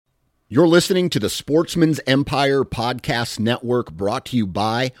You're listening to the Sportsman's Empire Podcast Network, brought to you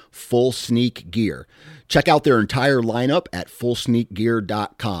by Full Sneak Gear. Check out their entire lineup at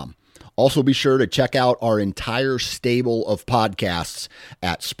fullsneakgear.com. Also be sure to check out our entire stable of podcasts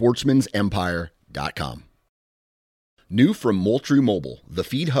at sportsmansempire.com. New from Moultrie Mobile, the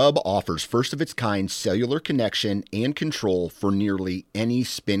Feed Hub offers first-of-its-kind cellular connection and control for nearly any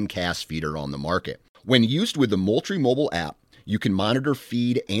spin cast feeder on the market. When used with the Moultrie Mobile app, you can monitor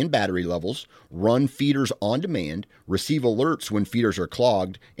feed and battery levels, run feeders on demand, receive alerts when feeders are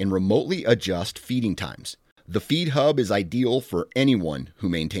clogged, and remotely adjust feeding times. The Feed Hub is ideal for anyone who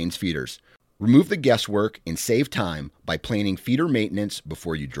maintains feeders. Remove the guesswork and save time by planning feeder maintenance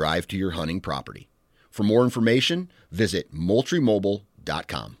before you drive to your hunting property. For more information, visit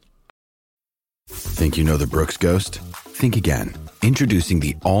MoultrieMobile.com. Think you know the Brooks Ghost? Think again. Introducing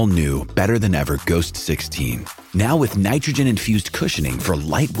the all-new, better-than-ever Ghost 16. Now with nitrogen-infused cushioning for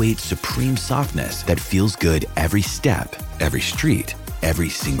lightweight, supreme softness that feels good every step, every street, every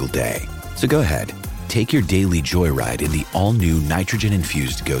single day. So go ahead, take your daily joyride in the all-new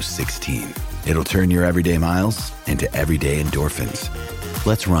nitrogen-infused Ghost 16. It'll turn your everyday miles into everyday endorphins.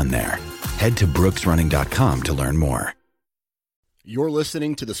 Let's run there. Head to brooksrunning.com to learn more. You're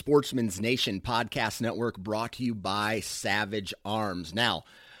listening to the Sportsman's Nation Podcast Network, brought to you by Savage Arms. Now,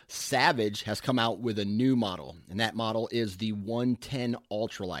 Savage has come out with a new model, and that model is the 110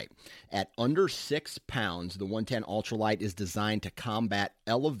 Ultralight. At under 6 pounds, the 110 Ultralight is designed to combat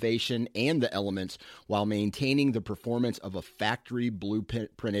elevation and the elements while maintaining the performance of a factory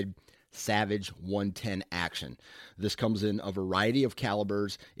blueprinted Savage 110 action. This comes in a variety of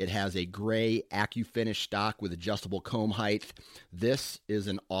calibers. It has a gray AccuFinish stock with adjustable comb height. This is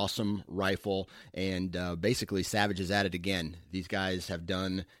an awesome rifle, and basically Savage is at it again. These guys have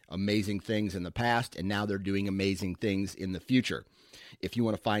done amazing things in the past, and now they're doing amazing things in the future. If you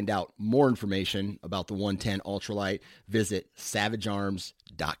want to find out more information about the 110 Ultralight, visit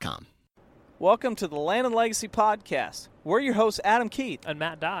savagearms.com. Welcome to the Land and Legacy Podcast. We're your hosts, Adam Keith and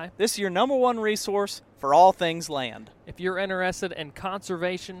Matt Dye. This is your number one resource for all things land. If you're interested in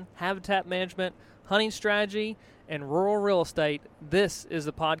conservation, habitat management, hunting strategy, and rural real estate, this is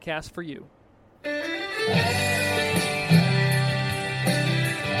the podcast for you.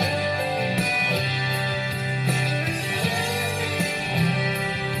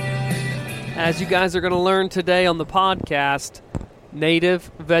 As you guys are going to learn today on the podcast,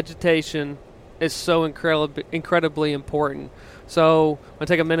 native vegetation is so incredibly important. So I'm going to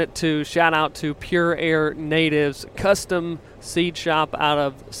take a minute to shout out to Pure Air Natives, custom seed shop out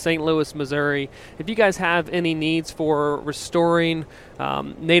of St. Louis, Missouri. If you guys have any needs for restoring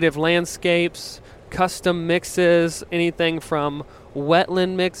native landscapes, custom mixes, anything from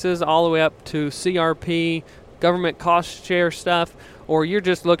wetland mixes all the way up to CRP, government cost share stuff, or you're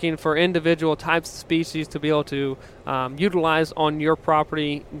just looking for individual types of species to be able to utilize on your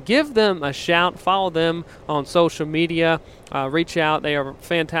property, give them a shout. Follow them on social media. Reach out. They are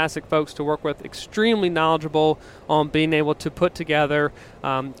fantastic folks to work with, extremely knowledgeable on being able to put together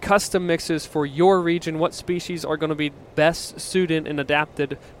custom mixes for your region, what species are going to be best suited and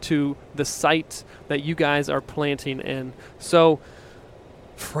adapted to the site that you guys are planting in. So,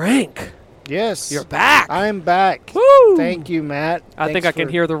 Frank. Yes. You're back. I'm back. Woo! Thank you, Matt. I think I can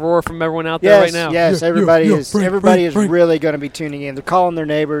hear the roar from everyone out there right now. Yes, everybody is really going to be tuning in. They're calling their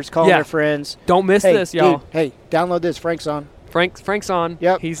neighbors, calling their friends. Don't miss this, y'all. Dude, hey, download this. Frank's on. Frank's on.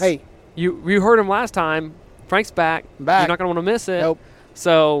 Yep. You heard him last time. Frank's back. I'm back. You're not going to want to miss it. Nope.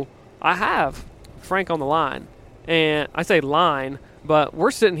 So I have Frank on the line. And I say line, but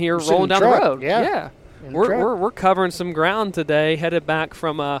we're sitting here rolling down the road. Yeah. We're covering some ground today, headed back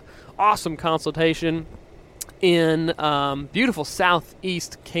from a awesome consultation in beautiful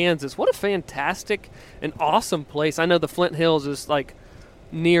southeast Kansas. What a fantastic and awesome place. I know the Flint Hills is like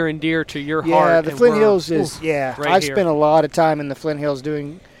near and dear to your heart. Yeah, the Flint Hills is, right I've here. spent a lot of time in the Flint Hills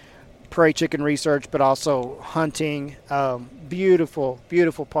doing prairie chicken research, but also hunting. Beautiful,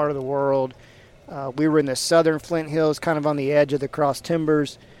 beautiful part of the world. We were in the southern Flint Hills, kind of on the edge of the cross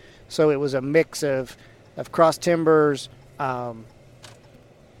timbers. So it was a mix of cross timbers,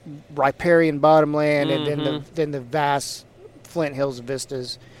 riparian bottomland, and then the vast Flint Hills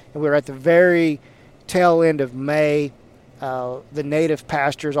vistas. And we were at the very tail end of May. The native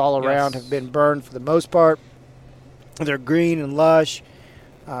pastures all around have been burned for the most part. They're green and lush.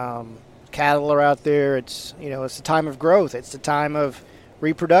 Cattle are out there. It's it's the time of growth. It's the time of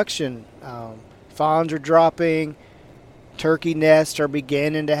reproduction. Fawns are dropping. Turkey nests are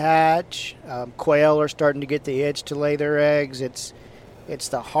beginning to hatch. Quail are starting to get the itch to lay their eggs. It's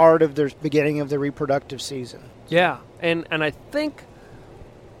the heart of the beginning of the reproductive season. Yeah, and I think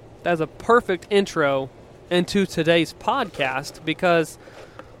that's a perfect intro into today's podcast, because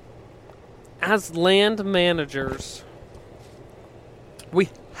as land managers, we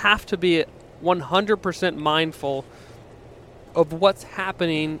have to be 100% mindful of what's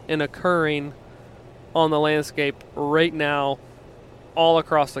happening and occurring on the landscape right now all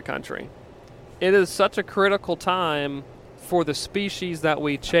across the country. It is such a critical time for the species that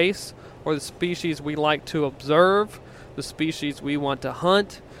we chase, or the species we like to observe, the species we want to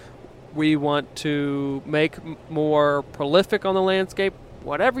hunt, we want to make more prolific on the landscape,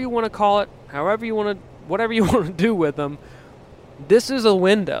 whatever you want to call it, whatever you want to do with them. This is a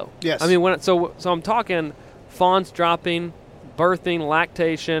window. Yes. I mean, so I'm talking fawns dropping, birthing,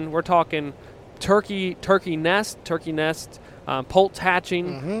 lactation. We're talking turkey nests, poults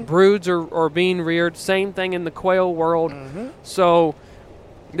hatching, broods are being reared. Same thing in the quail world. So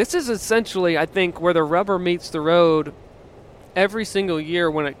this is essentially, I think, where the rubber meets the road every single year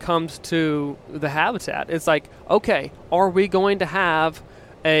when it comes to the habitat. It's like, okay, are we going to have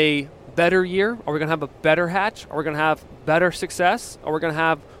a better year? Are we going to have a better hatch? Are we going to have better success? Are we going to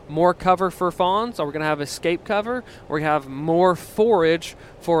have more cover for fawns? Are we going to have escape cover? Are we going to have more forage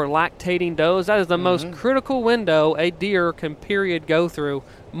for lactating does? That is the most critical window a deer can period go through.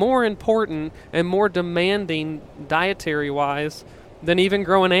 More important and more demanding dietary-wise than even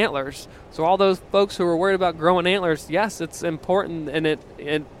growing antlers. So all those folks who are worried about growing antlers, yes, it's important,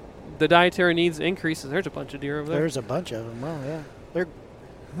 and the dietary needs increases. There's a bunch of deer over there. There's a bunch of them. Well, yeah.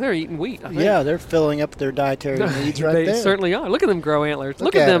 They're eating wheat, I think. Yeah, they're filling up their dietary needs right there. there. They certainly are. Look at them grow antlers.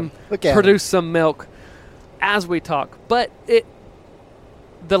 Look at at them Look at produce some milk as we talk. But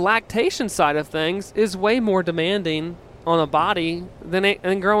the lactation side of things is way more demanding on a body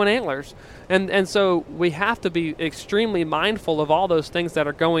than growing antlers. And so we have to be extremely mindful of all those things that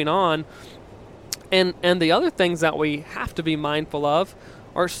are going on. And the other things that we have to be mindful of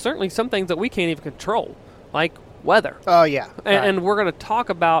are certainly some things that we can't even control, like weather. Oh, yeah. And we're going to talk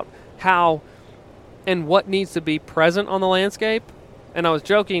about how and what needs to be present on the landscape. And I was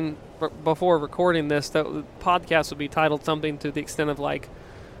joking before recording this that the podcast would be titled something to the extent of like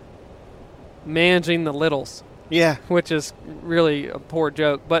managing the littles. Yeah. Which is really a poor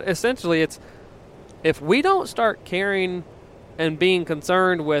joke. But essentially it's, if we don't start caring and being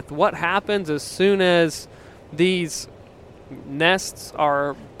concerned with what happens as soon as these nests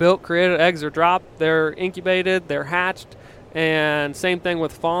are built, created, eggs are dropped, they're incubated, they're hatched, and same thing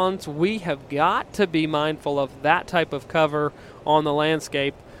with fawns, we have got to be mindful of that type of cover on the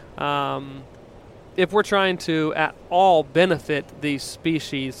landscape if we're trying to at all benefit these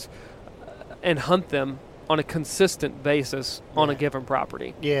species and hunt them on a consistent basis on a given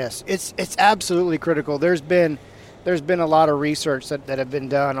property. Yes, it's absolutely critical. There's been a lot of research that have been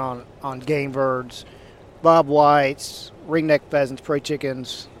done on game birds, bob whites, ringneck pheasants, prairie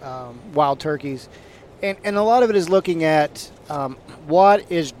chickens, wild turkeys, and a lot of it is looking at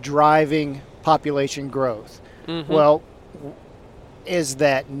what is driving population growth. Well, is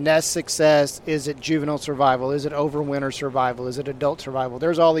that nest success? Is it juvenile survival? Is it overwinter survival? Is it adult survival?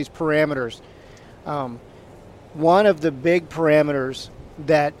 There's all these parameters. One of the big parameters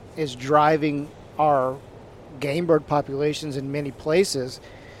that is driving our game bird populations in many places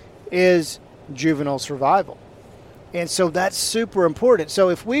is juvenile survival. And so that's super important. So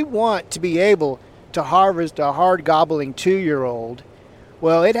if we want to be able to harvest a hard gobbling 2-year-old,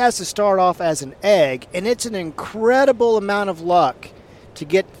 well, it has to start off as an egg, and it's an incredible amount of luck to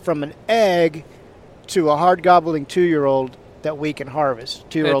get from an egg to a hard gobbling 2-year-old that we can harvest,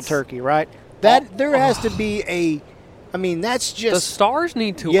 2-year-old turkey, right? That there has to be that's just... The stars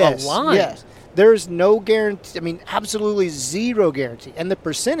need to align. Yes. There's no guarantee, absolutely zero guarantee. And the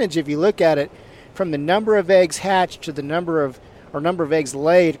percentage, if you look at it, from the number of eggs hatched to the number of eggs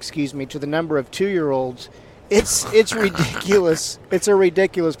laid, to the number of 2-year-olds, it's ridiculous. It's a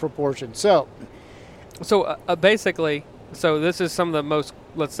ridiculous proportion. So basically, this is some of the most,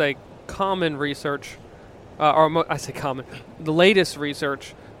 let's say, common research, the latest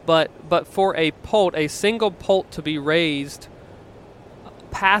research, but for a single poult to be raised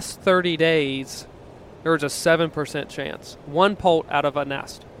past 30 days, there's a 7% chance. One poult out of a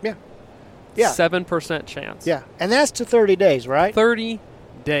nest. Yeah. 7% chance. Yeah. And that's to 30 days, right? 30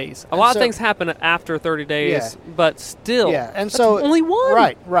 days. A lot of things happen after 30 days, but still. Yeah. And that's so only one.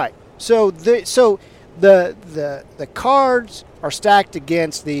 Right. So the cards are stacked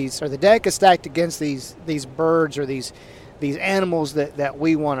against these, or the deck is stacked against these birds or these animals that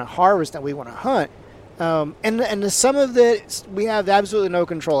we want to harvest, that we want to hunt. And some of it we have absolutely no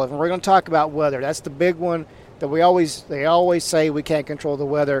control of. And we're going to talk about weather. That's the big one that they always say we can't control the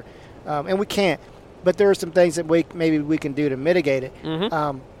weather. And we can't, but there are some things that maybe we can do to mitigate it.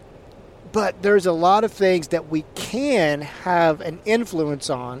 But there's a lot of things that we can have an influence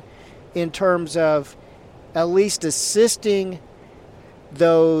on in terms of at least assisting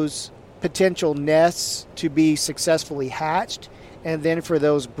those potential nests to be successfully hatched, and then for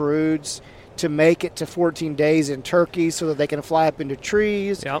those broods to make it to 14 days in turkeys so that they can fly up into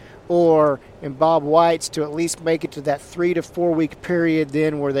trees, or in Bob White's to at least make it to that 3 to 4 week period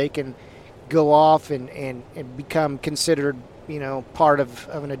then where they can go off and become considered, part of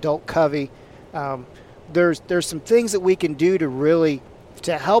an adult covey. There's some things that we can do to really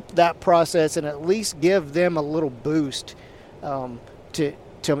to help that process and at least give them a little boost to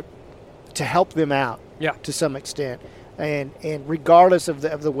help them out to some extent, and regardless of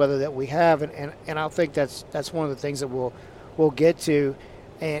the weather that we have, and I think that's one of the things that we'll get to.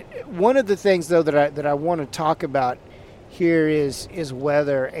 And one of the things though that I want to talk about here is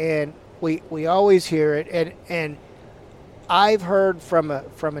weather, and we always hear it, and I've heard from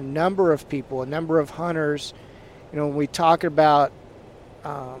a number of people, a number of hunters, when we talk about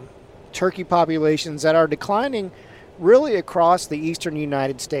turkey populations that are declining really across the eastern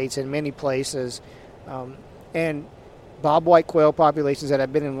United States in many places, and Bob White quail populations that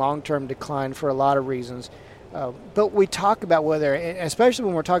have been in long-term decline for a lot of reasons. But we talk about weather, and especially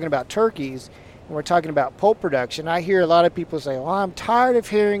when we're talking about turkeys and we're talking about poult production. I hear a lot of people say, well, I'm tired of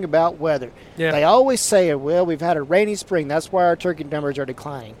hearing about weather. Yeah. They always say, well, we've had a rainy spring. That's why our turkey numbers are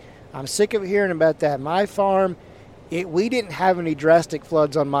declining. I'm sick of hearing about that. My farm, we didn't have any drastic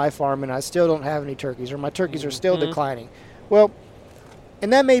floods on my farm, and I still don't have any turkeys, or my turkeys are still declining. Well,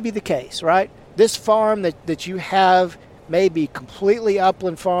 and that may be the case, right? This farm that you have may be completely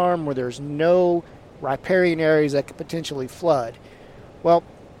upland farm where there's no riparian areas that could potentially flood. Well,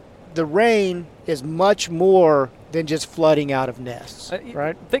 the rain is much more than just flooding out of nests,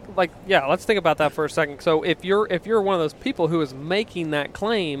 right? Let's think about that for a second. So if you're one of those people who is making that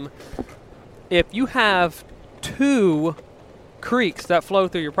claim, if you have 2 creeks that flow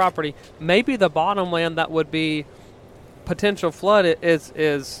through your property, maybe the bottomland that would be potential flood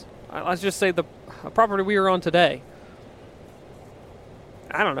is let's just say the property we are on today.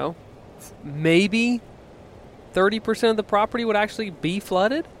 I don't know, maybe 30% of the property would actually be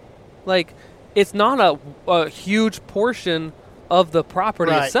flooded. Like, it's not a huge portion of the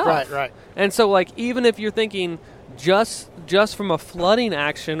property itself. Right. And so, even if you're thinking just from a flooding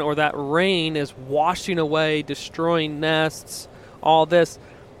action, or that rain is washing away, destroying nests, all this,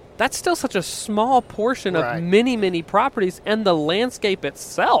 that's still such a small portion of many, many properties and the landscape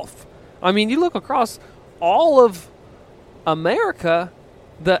itself. I mean, you look across all of America,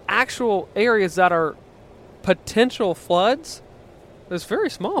 the actual areas that are potential floods is very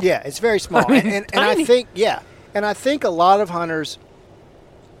small. Yeah, it's very small. I mean, and I think a lot of hunters,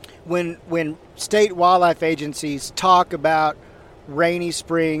 when state wildlife agencies talk about rainy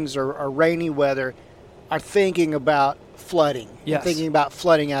springs or rainy weather, are thinking about flooding, thinking about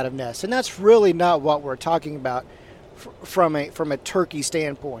flooding out of nests, and that's really not what we're talking about from a turkey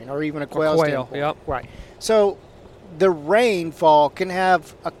standpoint, or even a quail standpoint. Yep. Right. So the rainfall can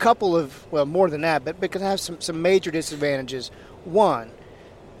have a couple of, well, more than that, but it can have some major disadvantages. One,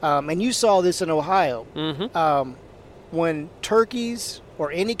 and you saw this in Ohio, when turkeys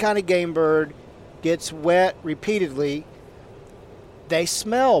or any kind of game bird gets wet repeatedly, they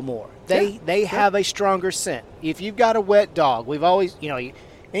smell more. They have a stronger scent. If you've got a wet dog, we've always,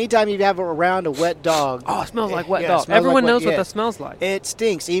 anytime you have around a wet dog. Oh, it smells like wet dog. Everyone knows what that smells like. It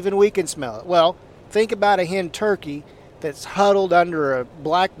stinks. Even we can smell it. Well, think about a hen turkey that's huddled under a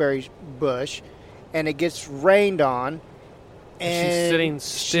blackberry bush, and it gets rained on. And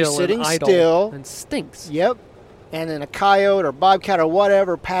she's sitting still and stinks. Yep. And then a coyote or bobcat or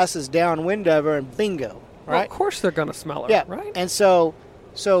whatever passes downwind of her, and bingo. Right? Well, of course they're going to smell her. Yeah. Right. And so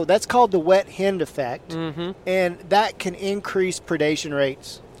that's called the wet hen effect, and that can increase predation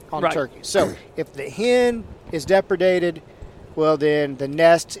rates on turkeys. So if the hen is depredated, well, then the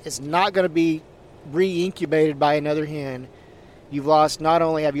nest is not going to be re-incubated by another hen. Not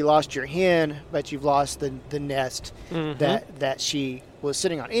only have you lost your hen, but you've lost the nest that she was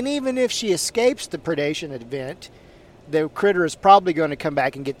sitting on. And even if she escapes the predation event, the critter is probably going to come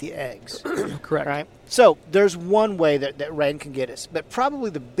back and get the eggs. Correct. Right? So there's one way that rain can get us. But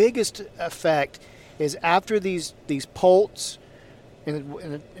probably the biggest effect is after these poults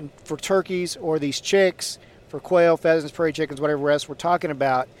and for turkeys, or these chicks for quail, pheasants, prairie chickens, whatever else we're talking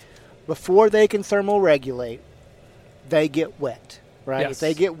about, before they can thermoregulate, they get wet, right? Yes. If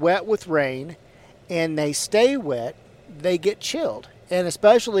they get wet with rain and they stay wet, they get chilled. And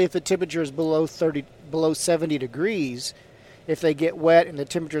especially if the temperature is below 70 degrees, if they get wet and the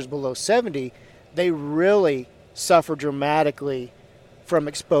temperature is below 70, they really suffer dramatically from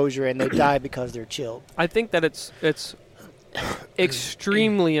exposure, and they die because they're chilled. I think that it's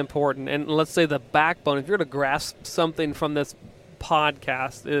extremely important, and let's say the backbone, if you're to grasp something from this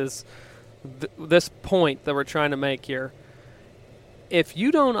podcast, is this point that we're trying to make here. If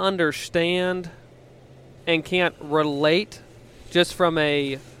you don't understand and can't relate just from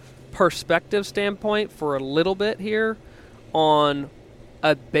a perspective standpoint for a little bit here on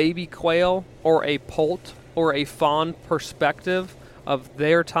a baby quail or a poult or a fawn perspective of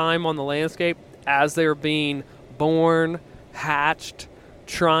their time on the landscape as they're being born, hatched,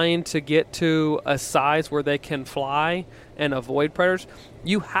 trying to get to a size where they can fly and avoid predators,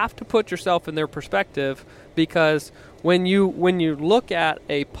 you have to put yourself in their perspective, because when you look at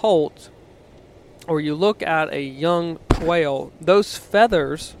a poult or you look at a young quail, those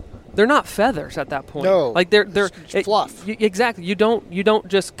feathers, they're not feathers at that point. No, like they're it's fluff. Exactly. You don't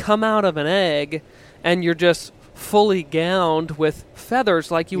just come out of an egg and you're just fully gowned with feathers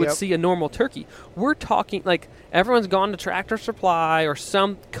like you would see a normal turkey. We're talking like everyone's gone to Tractor Supply or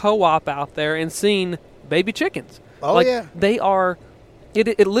some co-op out there and seen baby chickens. Oh, like, yeah. They are,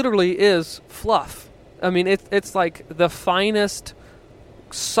 it literally is fluff. I mean, it's like the finest,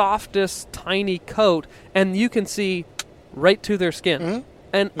 softest, tiny coat, and you can see right to their skin. Mm-hmm.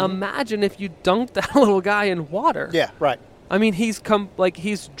 And imagine if you dunked that little guy in water. Yeah, right. I mean, he's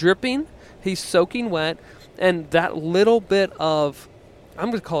dripping, he's soaking wet, and that little bit of, I'm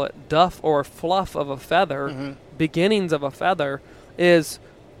going to call it duff or fluff of a feather, beginnings of a feather, is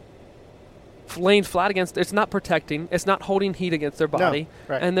laying flat against, it's not protecting, it's not holding heat against their body,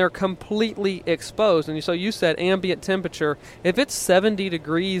 and they're completely exposed. And so you said ambient temperature. If it's 70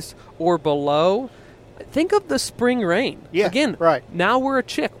 degrees or below, think of the spring rain. Yeah, again, now we're a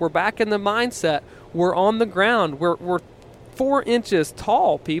chick. We're back in the mindset. We're on the ground. We're 4 inches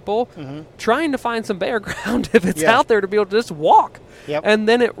tall, people, trying to find some bare ground if it's out there to be able to just walk. Yep. And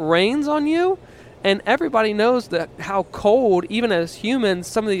then it rains on you, and everybody knows that how cold, even as humans,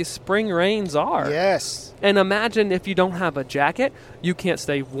 some of these spring rains are. Yes. And imagine if you don't have a jacket, you can't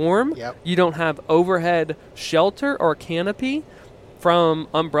stay warm, you don't have overhead shelter or canopy from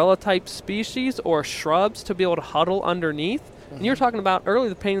umbrella-type species or shrubs to be able to huddle underneath. And you're talking about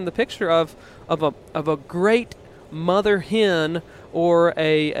earlier painting the picture of a great mother hen or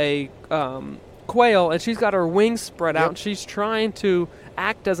a quail, and she's got her wings spread out, and she's trying to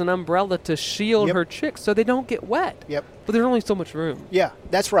act as an umbrella to shield her chicks so they don't get wet. Yep. But there's only so much room. Yeah,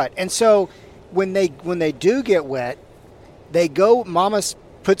 that's right. And so when they do get wet, they go, mama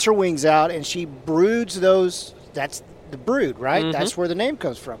puts her wings out and she broods those. That's the brood, right? That's where the name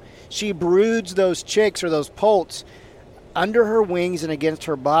comes from. She broods those chicks or those poults under her wings and against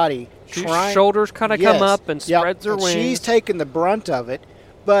her body. Shoulders kind of come up and spreads her wings. She's taking the brunt of it,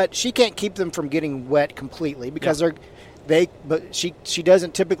 but she can't keep them from getting wet completely because but she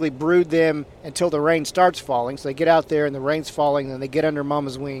doesn't typically brood them until the rain starts falling. So they get out there and the rain's falling and they get under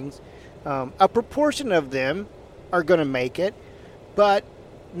mama's wings. A proportion of them are going to make it, but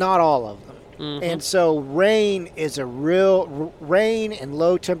not all of them. And so rain and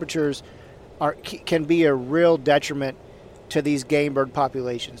low temperatures can be a real detriment to these game bird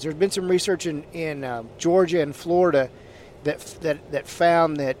populations. There's been some research in Georgia and Florida that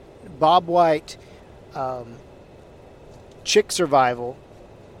found that bobwhite chick survival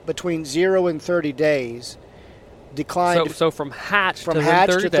between 0 and 30 days declined. So from hatch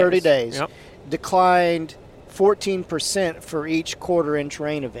to 30 days declined 14% for each quarter-inch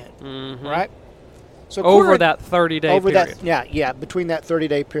rain event, right? So over that 30-day period. Between that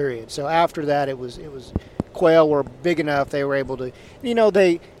 30-day period. So after that, it was quail were big enough they were able to,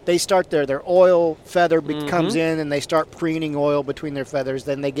 they start their oil feather comes in and they start preening oil between their feathers.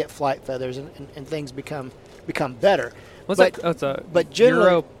 Then they get flight feathers and things become better. It's a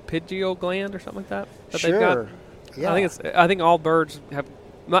uropygial gland or something like that they've got. Yeah. I think all birds have,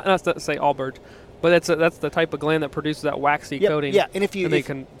 not to say all birds, but that's the type of gland that produces that waxy coating. Yeah, and if you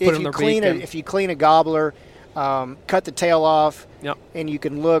clean a gobbler, cut the tail off, and you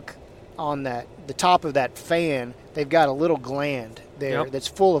can look on the top of that fan, they've got a little gland there that's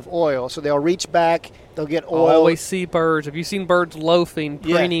full of oil. So they'll reach back, they'll get oil. Always see birds. Have you seen birds loafing,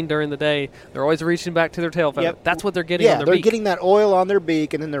 preening during the day? They're always reaching back to their tail feather. That's what they're getting on their beak. Yeah, they're getting that oil on their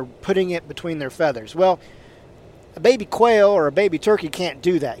beak, and then they're putting it between their feathers. Well, a baby quail or a baby turkey can't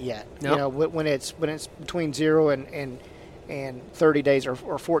do that yet. Nope. When it's between 0 and 30 days or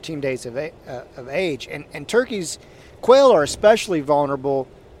 14 days of age. And quail are especially vulnerable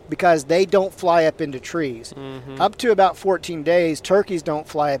because they don't fly up into trees. Up to about 14 days, turkeys don't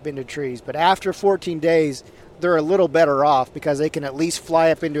fly up into trees. But after 14 days, they're a little better off because they can at least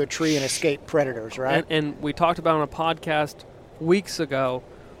fly up into a tree and escape predators, right? And we talked about on a podcast weeks ago.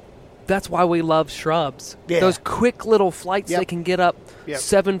 That's why we love shrubs. Yeah. Those quick little flights, Yep. they can get up Yep.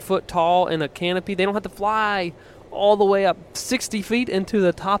 7 foot tall in a canopy. They don't have to fly all the way up 60 feet into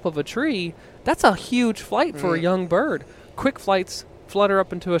the top of a tree. That's a huge flight for a young bird. Quick flights, flutter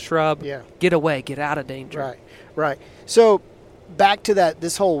up into a shrub, Yeah. get away, get out of danger. Right. So back to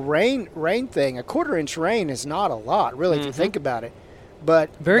this whole rain thing. A 1/4 inch rain is not a lot, really, if you think about it. But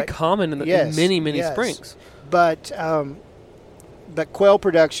Very common in yes, many, many yes. springs. But quail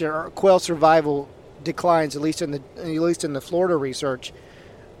production or quail survival declines, at least in the Florida research,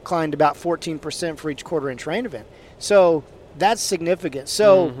 declined about 14% for each 1/4 inch rain event. So that's significant.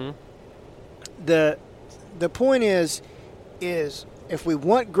 So the point is if we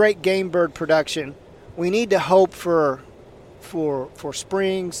want great game bird production, we need to hope for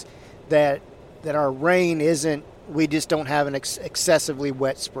springs that our rain isn't. We just don't have an excessively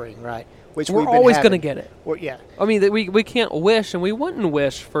wet spring, right? Which We're we've been always having. going to get it. Yeah. I mean, we can't wish, and we wouldn't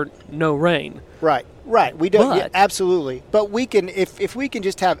wish for no rain. Right. We don't. But- Yeah, absolutely. But we can, if we can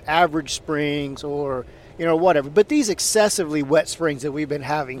just have average springs or whatever. But these excessively wet springs that we've been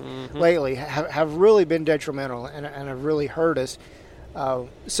having lately have really been detrimental and have really hurt us.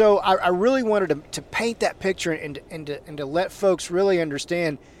 So I really wanted to paint that picture and to let folks really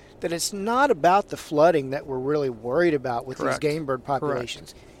understand that it's not about the flooding that we're really worried about with Correct. these game bird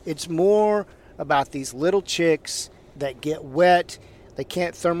populations. It's more about these little chicks that get wet. They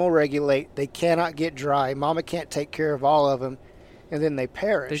can't thermoregulate. They cannot get dry. Mama can't take care of all of them, and then they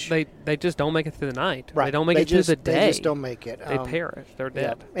perish. They just don't make it through the night. Right. They don't make it through the day. They just don't make it. They perish. They're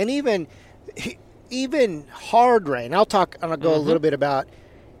dead. Yeah. And even hard rain. I'll go a little bit about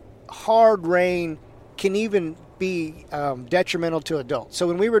hard rain can even be detrimental to adults. So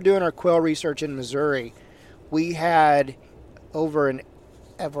when we were doing our quail research in Missouri, we had over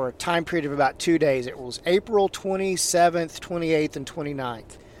a time period of about 2 days. It was April 27th, 28th, and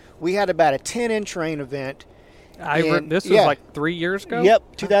 29th. We had about a 10-inch rain event. This was like 3 years ago?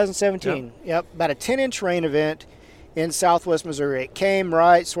 Yep, 2017. Yep, about a 10-inch rain event in southwest Missouri. It came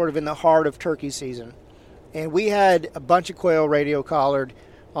right sort of in the heart of turkey season. And we had a bunch of quail radio collared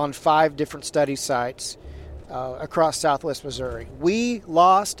on 5 different study sites across southwest Missouri. We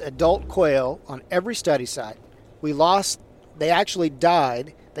lost adult quail on every study site. They actually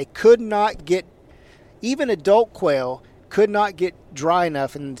died. They could not get, even adult quail could not get dry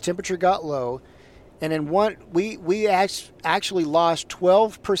enough, and the temperature got low. And then we actually lost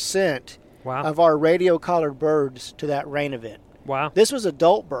 12% of our radio collared birds to that rain event. Wow. This was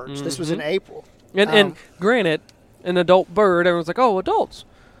adult birds. This was in April. And granted, an adult bird, everyone's like, oh, adults.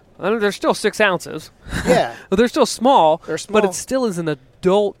 I mean, they're still 6 ounces. Yeah. But they're still small. They're small. But it still is an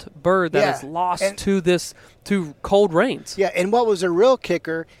adult bird that is lost to cold rains. Yeah, and what was a real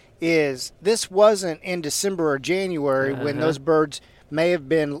kicker is this wasn't in December or January when those birds may have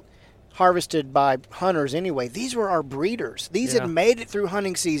been harvested by hunters anyway. These were our breeders. These had made it through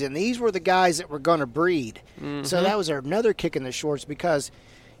hunting season. These were the guys that were going to breed. So that was another kick in the shorts because,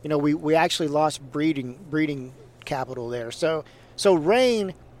 we actually lost breeding capital there. So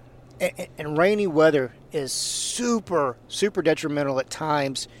rain and rainy weather is super, super detrimental at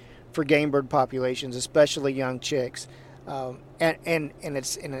times for game bird populations, especially young chicks.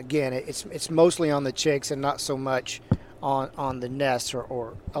 It's mostly on the chicks and not so much on the nests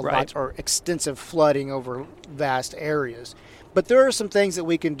or extensive flooding over vast areas. But there are some things that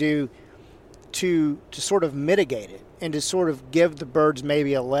we can do to sort of mitigate it and to sort of give the birds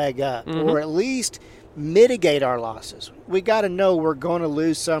maybe a leg up or at least mitigate our losses. We got to know we're going to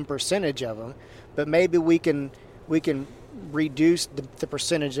lose some percentage of them, but maybe we can reduce the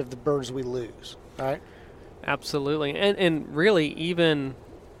percentage of the birds we lose, right? Absolutely. And really, even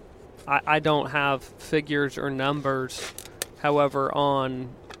I don't have figures or numbers, however, on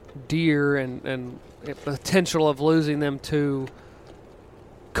deer and the potential of losing them to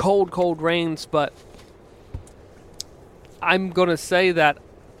cold rains, but I'm going to say that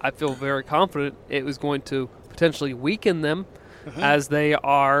I feel very confident it was going to potentially weaken them as they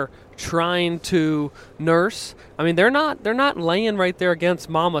are trying to nurse. I mean, they're not laying right there against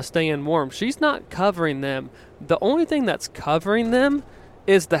mama staying warm. She's not covering them. The only thing that's covering them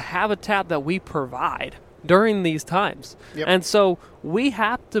is the habitat that we provide during these times. Yep. And so we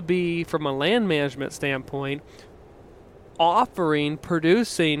have to be, from a land management standpoint,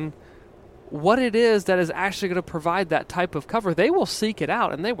 producing what it is that is actually going to provide that type of cover. They will seek it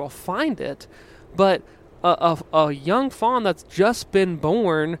out and they will find it. But a young fawn that's just been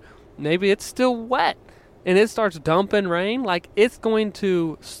born, maybe it's still wet and it starts dumping rain, like it's going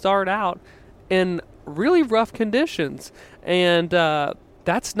to start out in really rough conditions. And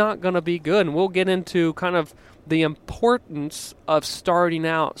that's not going to be good. And we'll get into kind of the importance of starting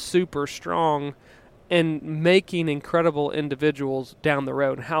out super strong and making incredible individuals down the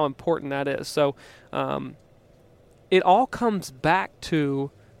road, and how important that is. So it all comes back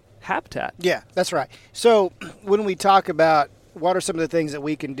to habitat. Yeah, that's right. So when we talk about what are some of the things that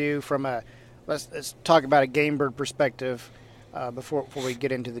we can do from let's talk about a game bird perspective before we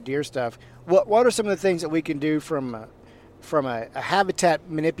get into the deer stuff. What are some of the things that we can do from a habitat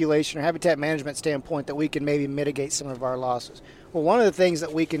manipulation or habitat management standpoint that we can maybe mitigate some of our losses? Well, one of the things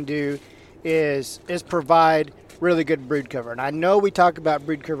that we can do is provide really good brood cover. And I know we talk about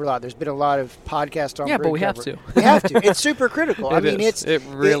brood cover a lot. There's been a lot of podcasts on brood cover. Yeah, but we have to. We have to. It's super critical. It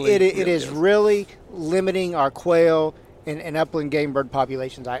is really limiting our quail and upland game bird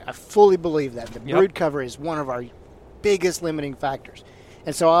populations. I fully believe that. The brood cover is one of our biggest limiting factors.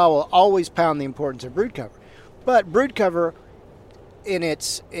 And so I will always pound the importance of brood cover. But brood cover in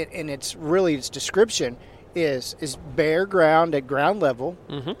its description is bare ground at ground level,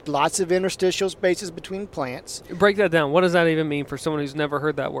 lots of interstitial spaces between plants. Break that down. What does that even mean for someone who's never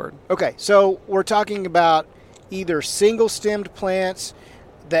heard that word? Okay, so we're talking about either single-stemmed plants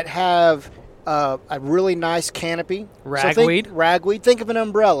that have a really nice canopy. Ragweed. So ragweed. Think of an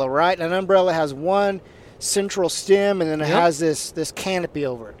umbrella, right? An umbrella has one central stem, and then it has this canopy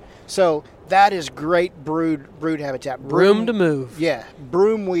over it. So that is great brood habitat. Room to move. Yeah,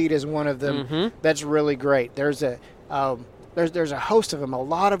 broomweed is one of them. That's really great. There's a host of them. A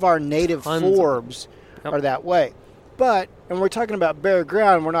lot of our native forbs are that way. But when we're talking about bare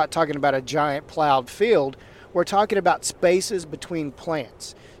ground, we're not talking about a giant plowed field. We're talking about spaces between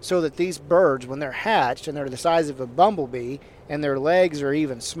plants, so that these birds, when they're hatched and they're the size of a bumblebee and their legs are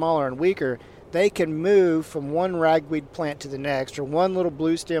even smaller and weaker, they can move from one ragweed plant to the next, or one little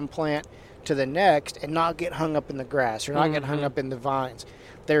blue stem plant to the next, and not get hung up in the grass or not get hung up in the vines.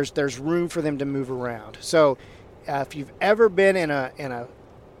 There's room for them to move around. So if you've ever been in a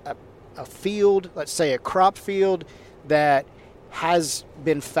field, let's say a crop field that has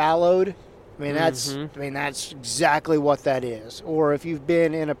been fallowed, that's exactly what that is. Or if you've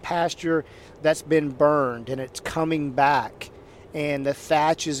been in a pasture that's been burned and it's coming back, and the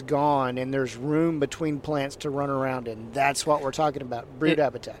thatch is gone, and there's room between plants to run around in. That's what we're talking about, brood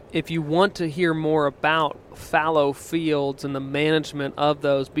habitat. If you want to hear more about fallow fields and the management of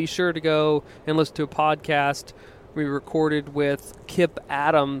those, be sure to go and listen to a podcast we recorded with Kip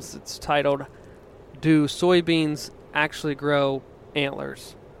Adams. It's titled, Do Soybeans Actually Grow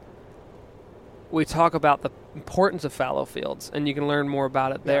Antlers? We talk about the importance of fallow fields, and you can learn more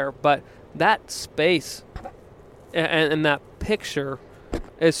about it there. But that space and that picture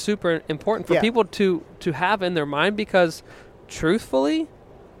is super important for people to have in their mind, because truthfully,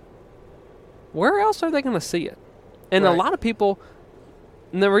 where else are they going to see it? And a lot of people,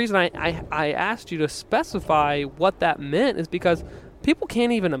 and the reason I asked you to specify what that meant is because people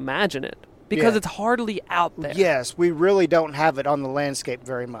can't even imagine it, because it's hardly out there. Yes, we really don't have it on the landscape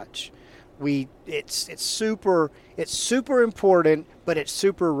very much. It's super important, but it's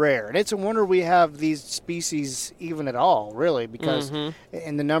super rare, and it's a wonder we have these species even at all, really, because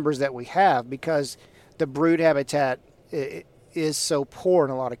in the numbers that we have, because the brood habitat is so poor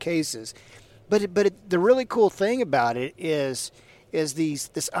in a lot of cases. But the really cool thing about it is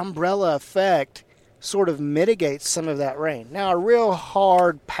this umbrella effect sort of mitigates some of that rain. Now, a real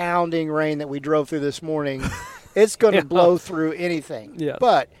hard pounding rain that we drove through this morning, it's going to blow through anything. Yes.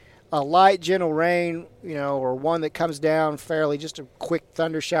 But a light, gentle rain, or one that comes down fairly, just a quick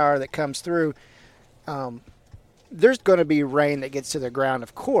thunder shower that comes through, there's going to be rain that gets to the ground,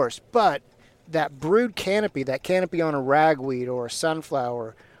 of course, but that brood canopy, that canopy on a ragweed or a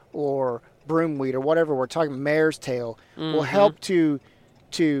sunflower or broomweed or whatever we're talking, mare's tail, will help to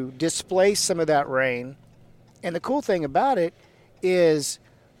displace some of that rain. And the cool thing about it is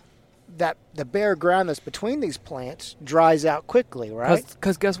that the bare ground that's between these plants dries out quickly, right?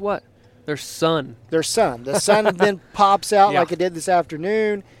 Because guess what? There's sun. The sun then pops out like it did this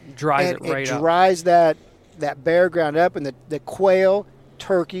afternoon. Dries it dries that bare ground up, and the quail,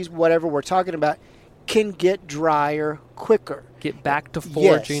 turkeys, whatever we're talking about, can get drier quicker. Get back to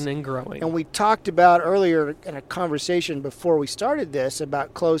foraging and growing. And we talked about earlier in a conversation before we started this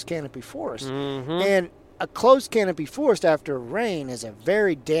about closed canopy forest. And a closed canopy forest after rain is a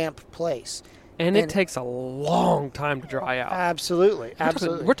very damp place. And it takes a long time to dry out. Absolutely.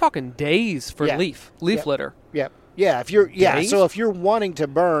 We're talking days for leaf litter. Yep. Yeah, so if you're wanting to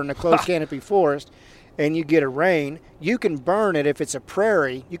burn a closed canopy forest and you get a rain, you can burn it. If it's a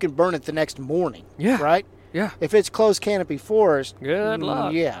prairie, you can burn it the next morning. Yeah. Right? Yeah. If it's closed canopy forest, good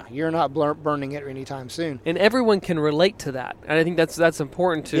luck. Yeah, you're not burning it anytime soon. And everyone can relate to that. And I think that's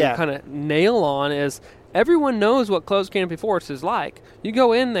important to kind of nail on is everyone knows what closed canopy forest is like. You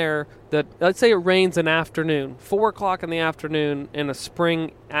go in there, let's say it rains an afternoon, 4 o'clock in the afternoon in a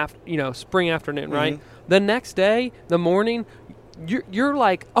spring afternoon, right? The next day, the morning, you're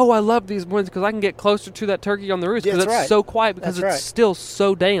like, oh, I love these mornings because I can get closer to that turkey on the roost because it's so quiet because it's still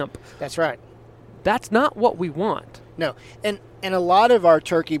so damp. That's right. That's not what we want. No, and a lot of our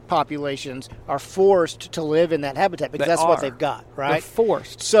turkey populations are forced to live in that habitat because that's what they've got, right? They're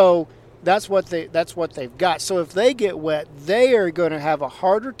forced. So that's what they've got. So if they get wet, they are going to have a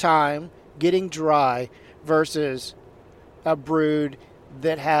harder time getting dry versus a brood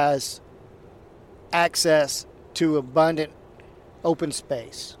that has access to abundant open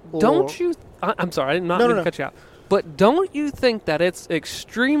space. Don't you? I'm sorry, I did not mean to cut you out. But don't you think that it's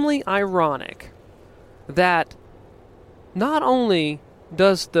extremely ironic that not only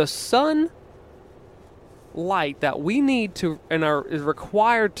does the sun light that we need to and is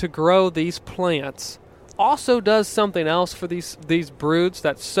required to grow these plants also does something else for these broods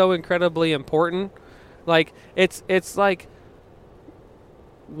that's so incredibly important? Like it's like,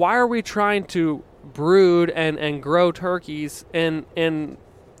 why are we trying to brood and grow turkeys and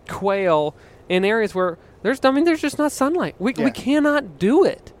quail in areas where there's just not sunlight? We cannot do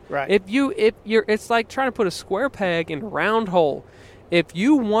it. Right. It's like trying to put a square peg in a round hole. If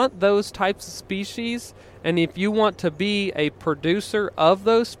you want those types of species, and if you want to be a producer of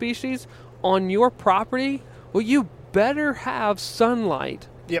those species on your property, well, you better have sunlight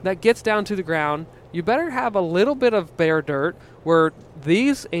that gets down to the ground. You better have a little bit of bare dirt where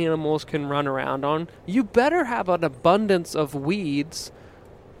these animals can run around on. You better have an abundance of weeds.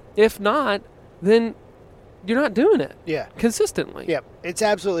 If not, then you're not doing it consistently. Yep, it's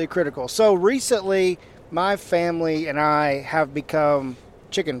absolutely critical. So recently, my family and I have become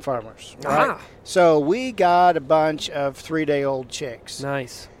chicken farmers. Right? So we got a bunch of 3-day-old chicks.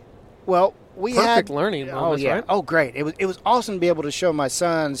 Nice. Well, we had perfect learning moments, right? Oh, great! It was awesome to be able to show my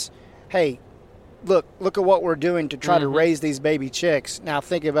sons, hey, look at what we're doing to try to raise these baby chicks. Now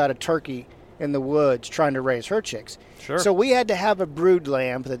think about a turkey in the woods trying to raise her chicks. Sure. So we had to have a brood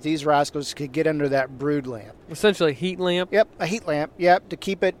lamp that these rascals could get under that brood lamp. Essentially a heat lamp? Yep, a heat lamp. Yep, to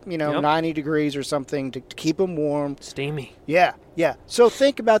keep it, 90 degrees or something, to keep them warm. Steamy. Yeah. So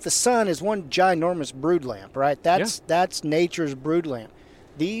think about the sun as one ginormous brood lamp, right? That's nature's brood lamp.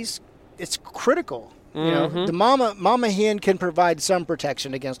 It's critical. The mama hen can provide some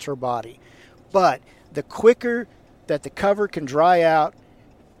protection against her body. But the quicker that the cover can dry out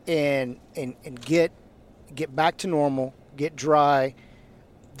and get back to normal, get dry,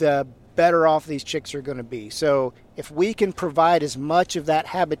 the better off these chicks are going to be. So if we can provide as much of that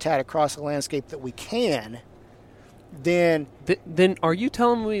habitat across the landscape that we can, then are you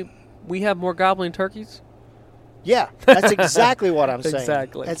telling me we have more gobbling turkeys? Yeah, that's exactly what I'm saying.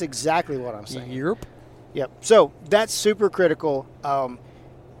 Exactly. That's exactly what I'm saying. Yep. So that's super critical.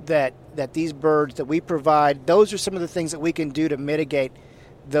 That these birds that we provide, those are some of the things that we can do to mitigate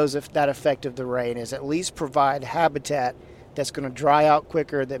that effect of the rain, is at least provide habitat that's going to dry out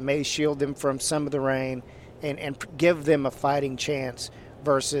quicker, that may shield them from some of the rain and give them a fighting chance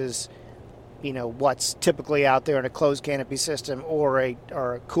versus what's typically out there in a closed canopy system or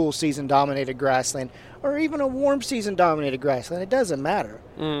a cool season dominated grassland or even a warm season dominated grassland. It doesn't matter.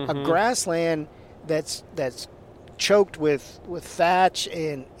 A grassland that's choked with thatch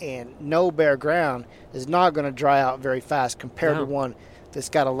and no bare ground is not going to dry out very fast compared to one that's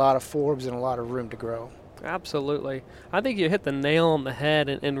got a lot of forbs and a lot of room to grow. Absolutely. I think you hit the nail on the head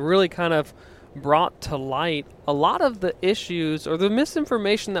and really kind of brought to light a lot of the issues or the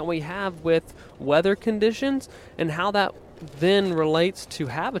misinformation that we have with weather conditions and how that then relates to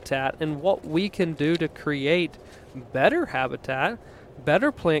habitat and what we can do to create better habitat,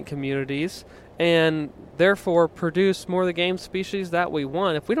 better plant communities, and therefore produce more of the game species that we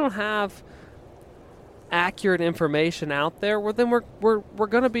want. If we don't have accurate information out there, well, then we're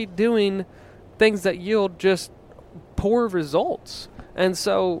going to be doing things that yield just poor results. And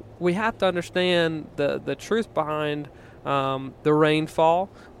so we have to understand the truth behind the rainfall.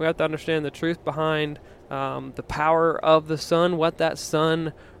 We have to understand the truth behind the power of the sun, what that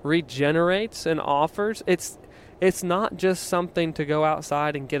sun regenerates and offers. It's not just something to go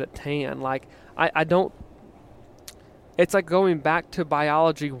outside and get a tan. Like I don't. It's like going back to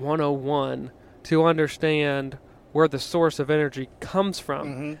biology 101 to understand where the source of energy comes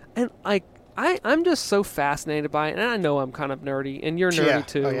from. And I'm just so fascinated by it, and I know I'm kind of nerdy, and you're nerdy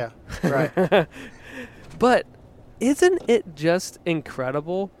too. Oh yeah, right. But isn't it just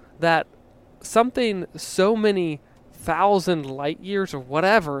incredible that something so many thousand light years or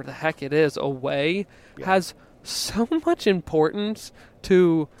whatever the heck it is away has so much importance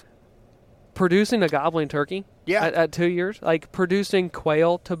to producing a gobbling turkey at 2 years, like producing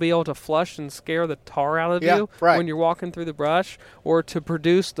quail to be able to flush and scare the tar out of you when you're walking through the brush, or to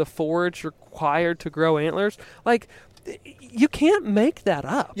produce the forage required to grow antlers. Like, you can't make that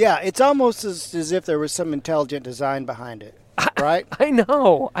up. Yeah, it's almost as if there was some intelligent design behind it, right? I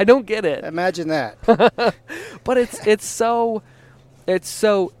know. I don't get it. Imagine that. But it's so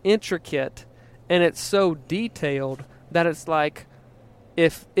intricate and it's so detailed that it's like,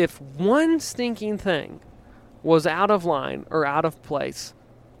 if one stinking thing was out of line or out of place,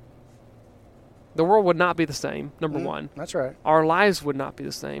 the world would not be the same, number one. That's right. Our lives would not be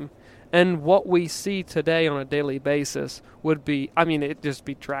the same. And what we see today on a daily basis would be, it'd just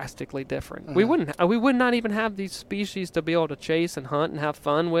be drastically different. Mm-hmm. We would not even have these species to be able to chase and hunt and have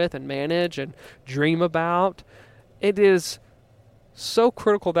fun with and manage and dream about. It is so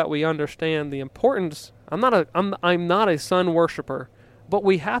critical that we understand the importance. I'm not a sun worshiper, but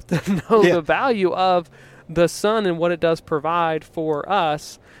we have to know the value of the sun and what it does provide for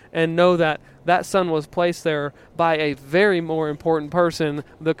us, and know that sun was placed there by a very more important person,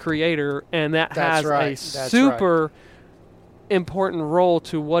 the Creator, and that has a super important role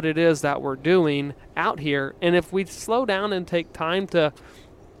to what it is that we're doing out here. And if we slow down and take time to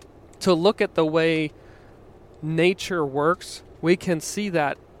look at the way nature works, we can see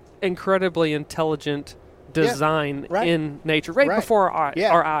that incredibly intelligent design in nature before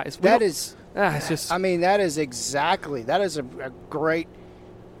our eyes. That is a great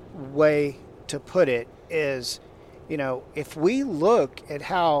way to put it. Is, if we look at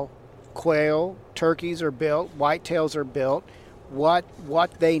how quail, turkeys are built, whitetails are built, what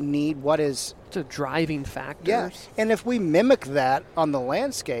they need, what is the driving factors. Yeah, and if we mimic that on the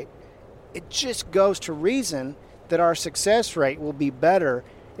landscape, it just goes to reason that our success rate will be better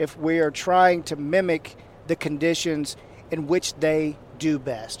if we are trying to mimic the conditions in which they do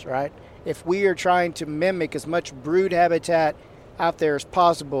best, right? If we are trying to mimic as much brood habitat out there as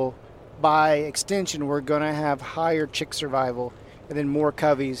possible, by extension, we're going to have higher chick survival and then more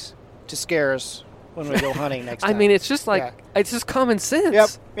coveys to scare us when we go hunting next time. It's just like, it's just common sense. Yep.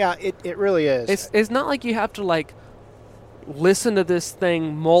 Yeah, it really is. It's not like you have to, like, listen to this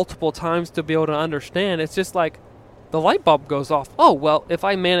thing multiple times to be able to understand. It's just like the light bulb goes off. Oh, well, if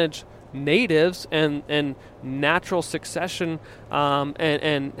I manage natives and natural succession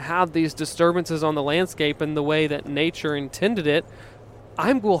and have these disturbances on the landscape in the way that nature intended it,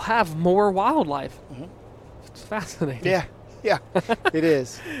 I will have more wildlife. Mm-hmm. It's fascinating. Yeah, it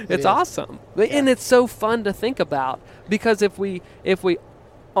is. It's awesome. Yeah. And it's so fun to think about, because if we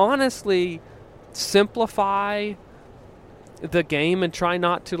honestly simplify the game and try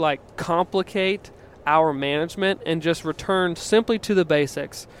not to, like, complicate our management and just return simply to the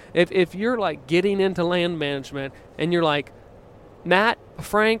basics. If you're, like, getting into land management and you're like, Matt,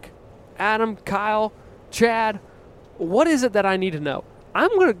 Frank, Adam, Kyle, Chad, what is it that I need to know?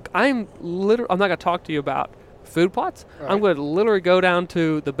 I'm not gonna talk to you about food plots. Right. I'm gonna literally go down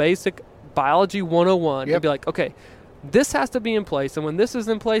to the basic biology 101 and be like, okay, this has to be in place, and when this is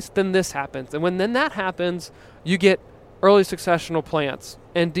in place, then this happens, and when then that happens, you get early successional plants,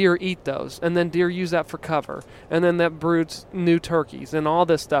 and deer eat those, and then deer use that for cover, and then that broods new turkeys and all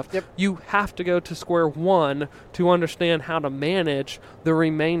this stuff. Yep. You have to go to square one to understand how to manage the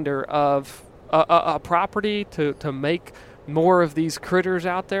remainder of a property to make more of these critters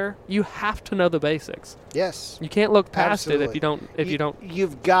out there. You have to know the basics. Yes. You can't look past it if you don't.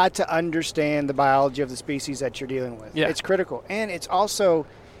 You've got to understand the biology of the species that you're dealing with. Yeah. It's critical. And it's also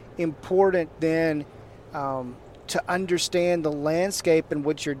important then to understand the landscape in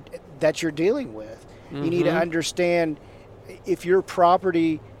which you're dealing with. Mm-hmm. You need to understand if you've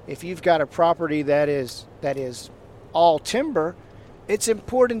got a property that is all timber, it's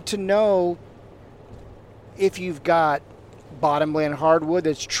important to know if you've got bottomland hardwood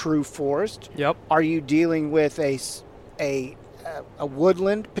that's true forest. Yep. Are you dealing with a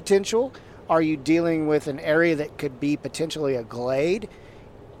woodland potential? Are you dealing with an area that could be potentially a glade?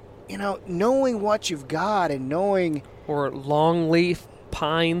 Knowing what you've got and knowing... Or longleaf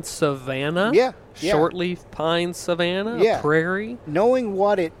pine savanna? Yeah. Shortleaf pine savanna? Yeah. Prairie? Knowing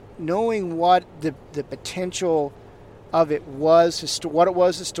what the potential of it was, what it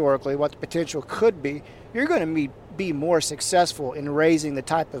was historically, what the potential could be, you're going to be more successful in raising the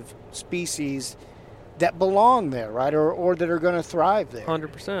type of species that belong there, right? Or that are going to thrive there.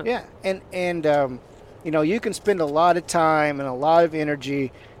 100%. Yeah. And you can spend a lot of time and a lot of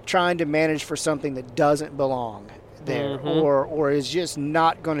energy trying to manage for something that doesn't belong there, mm-hmm. or is just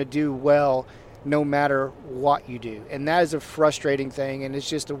not going to do well no matter what you do. And that is a frustrating thing, and it's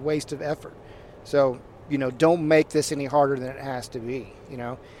just a waste of effort. So don't make this any harder than it has to be,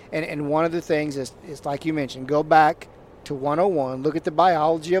 And one of the things is like you mentioned, go back to 101, look at the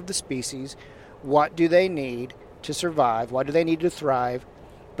biology of the species. What do they need to survive? What do they need to thrive?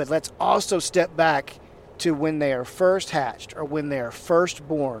 But let's also step back to when they are first hatched or when they are first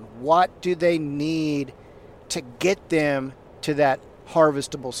born. What do they need to get them to that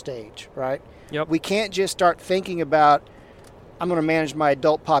harvestable stage, right? Yep. We can't just start thinking about, I'm going to manage my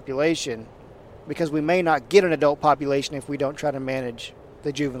adult population, because we may not get an adult population if we don't try to manage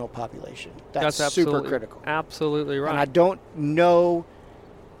the juvenile population. That's super critical. Absolutely right. And I don't know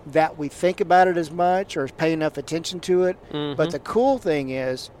that we think about it as much or pay enough attention to it. Mm-hmm. But the cool thing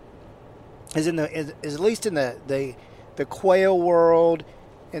is at least in the quail world,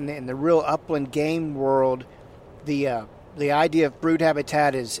 in the real upland game world, the idea of brood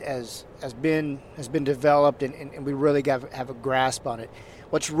habitat has been developed, and we really have a grasp on it.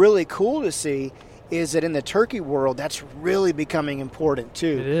 What's really cool to see is that in the turkey world, that's really becoming important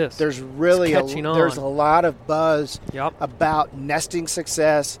too. It is. There's really there's a lot of buzz about nesting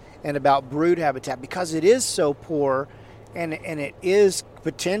success and about brood habitat, because it is so poor, and it is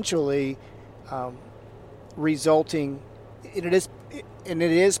potentially resulting. It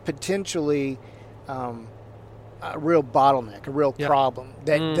is potentially a real bottleneck, a real problem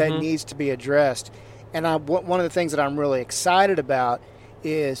that needs to be addressed. And one of the things that I'm really excited about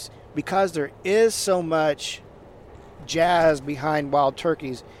is, because there is so much jazz behind wild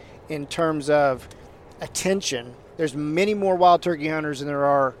turkeys in terms of attention, there's many more wild turkey hunters than there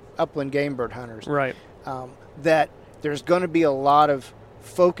are upland game bird hunters. Right. That there's going to be a lot of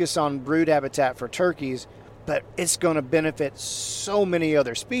focus on brood habitat for turkeys, but it's going to benefit so many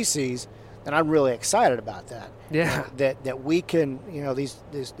other species, and I'm really excited about that. Yeah. That we can,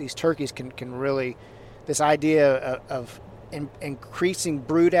 these turkeys can really, this idea of increasing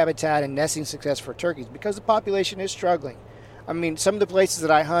brood habitat and nesting success for turkeys, because the population is struggling. I mean, some of the places that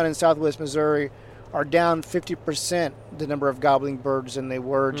I hunt in southwest Missouri are down 50% the number of gobbling birds than they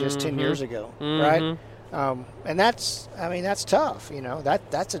were just 10 years ago, right? And that's tough.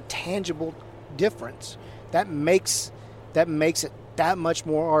 That's a tangible difference. That makes it that much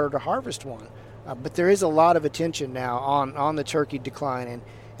more harder to harvest one. But there is a lot of attention now on the turkey decline,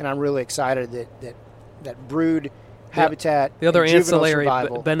 and I'm really excited that brood habitat, the other and ancillary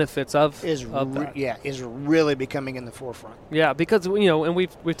benefits is really becoming in the forefront. Yeah, because and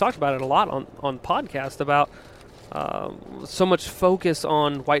we've talked about it a lot on podcast about so much focus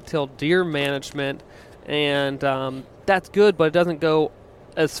on white-tailed deer management, and that's good, but it doesn't go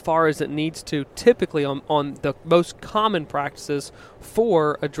as far as it needs to typically on the most common practices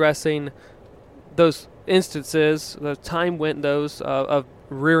for addressing those instances, the time windows of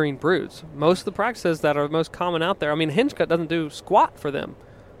rearing broods. Most of the practices that are most common out there, I mean, hinge cut doesn't do squat for them.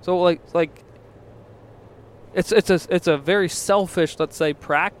 So like it's a very selfish, let's say,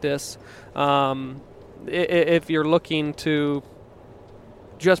 practice. If you're looking to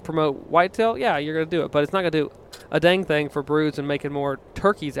just promote whitetail, yeah, you're going to do it, but it's not going to do a dang thing for broods and making more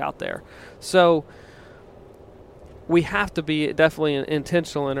turkeys out there. So we have to be definitely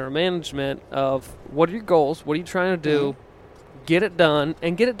intentional in our management of what are your goals, what are you trying to do, get it done,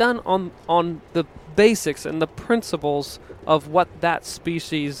 and get it done on the basics and the principles of what that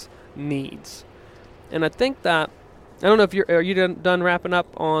species needs. And I think that, I don't know if are you done wrapping up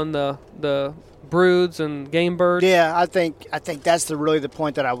on the broods and game birds? Yeah, I think that's really the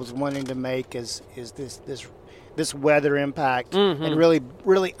point that I was wanting to make is this weather impact, and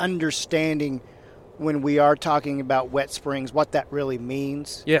really understanding when we are talking about wet springs what that really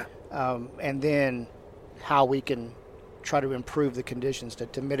means. Yeah. And then how we can try to improve the conditions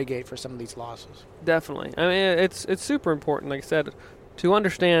to mitigate for some of these losses. Definitely. I mean, it's super important, like I said, to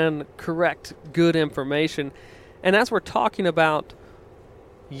understand correct, good information. And as we're talking about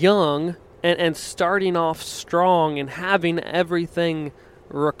young and starting off strong and having everything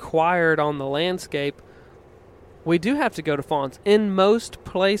required on the landscape, we do have to go to fawns. In most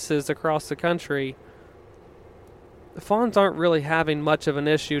places across the country, the fawns aren't really having much of an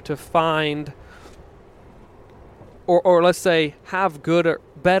issue to find or let's say have good or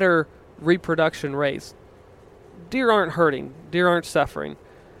better reproduction rates. Deer aren't hurting. Deer aren't suffering.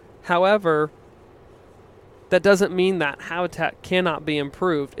 However, that doesn't mean that habitat cannot be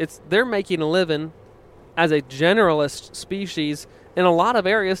improved. They're making a living as a generalist species in a lot of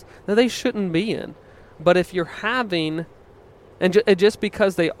areas that they shouldn't be in. But if you're having, and just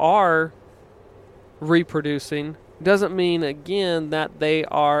because they are reproducing, doesn't mean, again, that they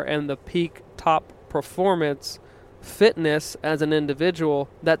are in the peak top performance fitness as an individual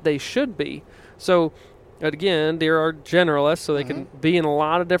that they should be. So Again, deer are generalists, so they can be in a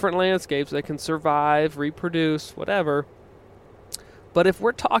lot of different landscapes. They can survive, reproduce, whatever. But if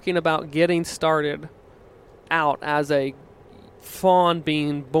we're talking about getting started out as a fawn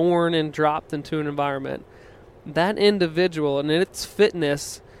being born and dropped into an environment, that individual and its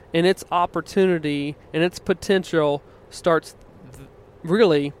fitness and its opportunity and its potential starts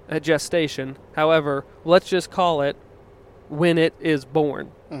really at gestation. However, let's just call it when it is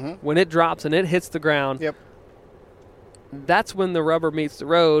born. When it drops and it hits the ground, that's when the rubber meets the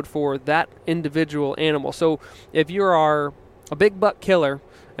road for that individual animal. So if you are a big buck killer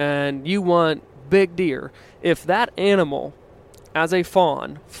and you want big deer, if that animal as a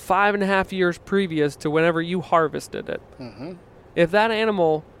fawn 5.5 years previous to whenever you harvested it, if that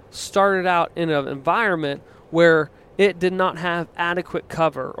animal started out in an environment where it did not have adequate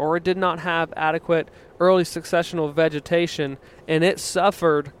cover or it did not have adequate early successional vegetation and it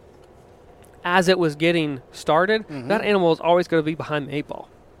suffered as it was getting started, that animal is always going to be behind the 8 ball.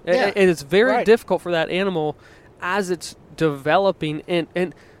 It is very difficult for that animal as it's developing.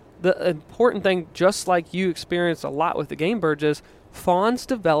 And the important thing, just like you experience a lot with the game birds, is fawns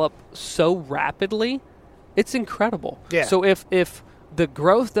develop so rapidly, it's incredible. So if the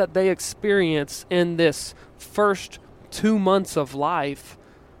growth that they experience in this first 2 months of life,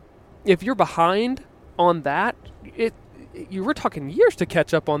 if you're behind on that, we're talking years to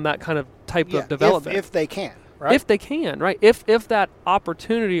catch up on that kind of type of development. If they can, right? If they can, right? If that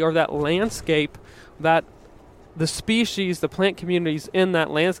opportunity or that landscape, that the species, the plant communities in that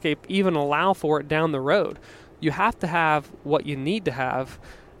landscape even allow for it down the road, you have to have what you need to have,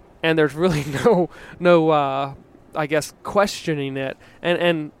 and there's really no I guess, questioning it.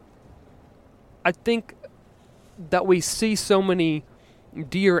 And I think that we see so many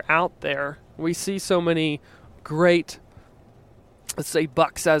deer out there. We see so many great, let's say,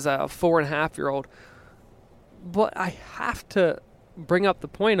 bucks as a 4.5-year-old. But I have to bring up the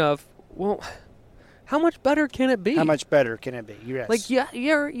point of, well, how much better can it be? How much better can it be? Yes. Like,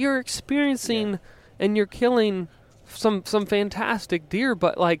 you're experiencing and you're killing some fantastic deer,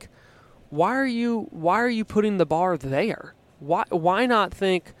 but like, why are you putting the bar there? Why not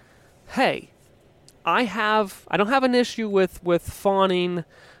think, hey, I don't have an issue with fawning,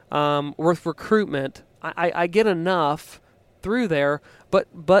 with recruitment. I get enough through there,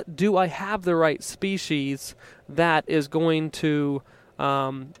 but do I have the right species that is going to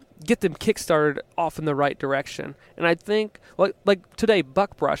get them kickstarted off in the right direction? And I think, like today,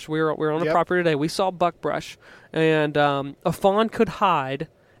 buckbrush. We were on the property today. We saw buckbrush, and a fawn could hide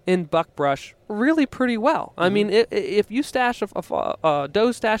in buckbrush really pretty well. I mean, if you stash a doe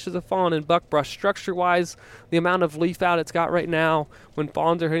stashes a fawn in buckbrush, structure-wise, the amount of leaf out it's got right now, when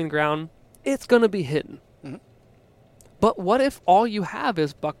fawns are hitting the ground, it's going to be hidden. But what if all you have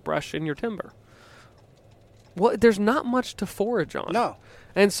is buckbrush in your timber? Well, there's not much to forage on. No.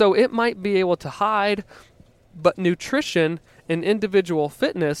 And so it might be able to hide, but nutrition and individual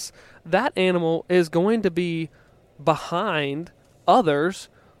fitness, that animal is going to be behind others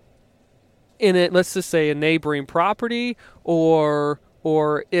in it, let's just say a neighboring property, or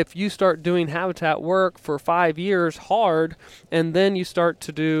if you start doing habitat work for 5 years hard, and then you start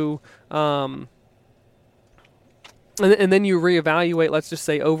to do, and then you reevaluate, let's just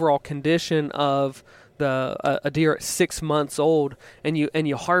say, overall condition of a deer at 6 months old, and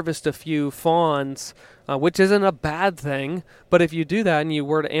you harvest a few fawns, which isn't a bad thing. But if you do that and you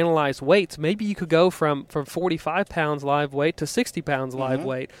were to analyze weights, maybe you could go from 45 pounds live weight to 60 pounds live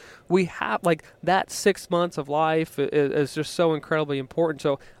weight. We have, like, that 6 months of life is just so incredibly important.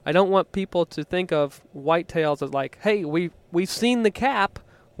 So I don't want people to think of whitetails as like, hey, we've seen the cap,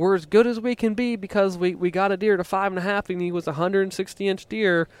 we're as good as we can be because we got a deer to 5.5 and he was a 160-inch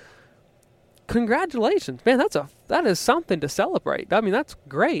deer. Congratulations, man! That is something to celebrate. I mean, that's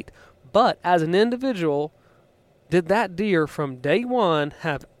great. But as an individual, did that deer from day one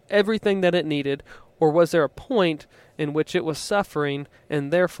have everything that it needed, or was there a point in which it was suffering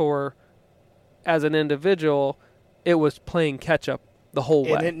and therefore, as an individual, it was playing catch up the whole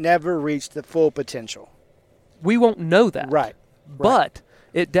way? And it never reached the full potential. We won't know that, right? But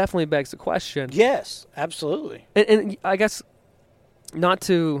it definitely begs the question. Yes, absolutely. And I guess not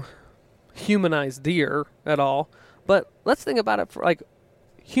to humanize deer at all, but let's think about it for, like,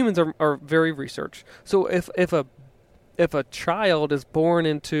 humans are very research. So if a child is born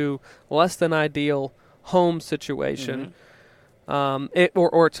into less than ideal home situation, or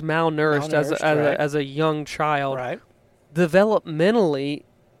it's malnourished as a young child, developmentally,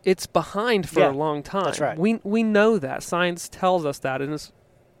 it's behind for a long time. That's right. We know that. Science tells us that, and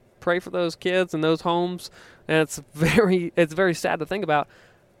pray for those kids and those homes, and it's very sad to think about.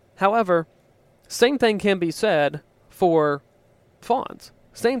 However, Same thing can be said for fawns.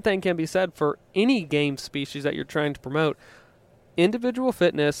 Same thing can be said for any game species that you're trying to promote. Individual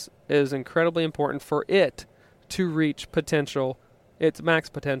fitness is incredibly important for it to reach potential, its max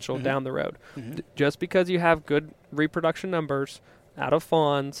potential down the road. Just because you have good reproduction numbers out of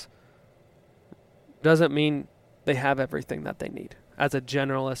fawns doesn't mean they have everything that they need as a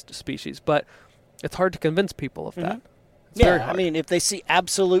generalist species. But it's hard to convince people of that. It's very hard. I mean, if they see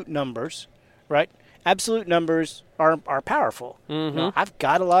absolute numbers, right? Absolute numbers are powerful. You know, I've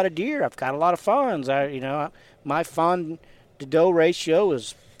got a lot of deer. I've got a lot of fawns. My fawn to doe ratio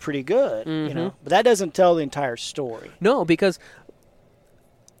is pretty good. You know, but that doesn't tell the entire story. No, because,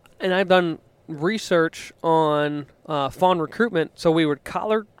 and I've done research on fawn recruitment. So we would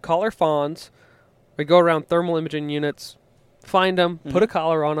collar fawns. We go around thermal imaging units, find them, put a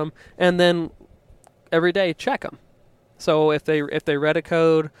collar on them, and then every day check them. So if they read a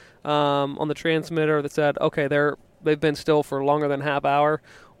code on the transmitter that said, okay, they've been still for longer than half hour,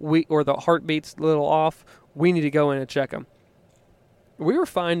 or the heartbeat's a little off, we need to go in and check them. We were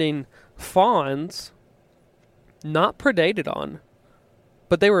finding fawns not predated on,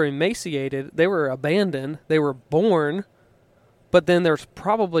 but they were emaciated, they were abandoned, they were born, but then there's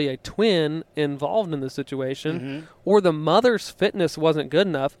probably a twin involved in the situation, or the mother's fitness wasn't good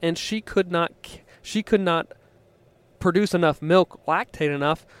enough, and she could not produce enough milk, lactate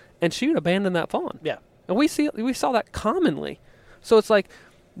enough, and she would abandon that fawn. Yeah. And we saw that commonly. So it's like,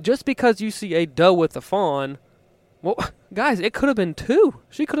 just because you see a doe with a fawn, well, guys, it could have been 2.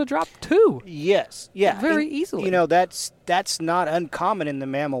 She could have dropped 2. Yes. Yeah. Very easily. You know, that's not uncommon in the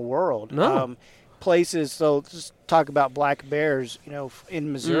mammal world. No. Places, so let's talk about black bears, you know,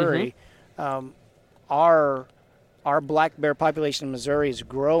 in Missouri. Our black bear population in Missouri is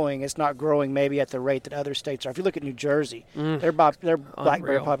growing. It's not growing maybe at the rate that other states are. If you look at New Jersey, their black bear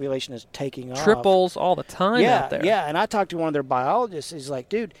population is taking off. Triples all the time out there. Yeah, and I talked to one of their biologists. He's like,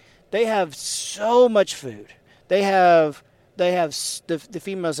 dude, they have so much food. They have the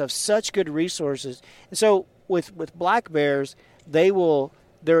females have such good resources. And so with black bears,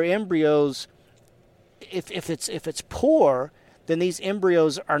 their embryos, if it's poor, then these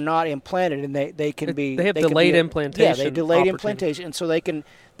embryos are not implanted, and they can be. They have delayed implantation. Yeah, they delayed implantation, and so they can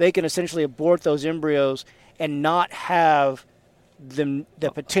essentially abort those embryos and not have the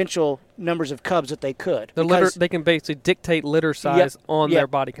potential numbers of cubs that they could. They can basically dictate litter size on their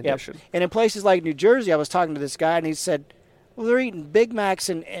body condition. Yep. And in places like New Jersey, I was talking to this guy, and he said, "Well, they're eating Big Macs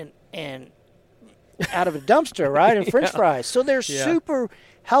and out of a dumpster, right, and French fries, so they're super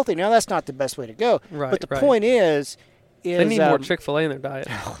healthy." Now, that's not the best way to go, but the point is they need more Chick-fil-A in their diet.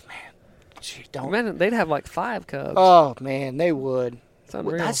 Oh man, gee, Imagine they'd have like 5 cubs. Oh man, they would. It's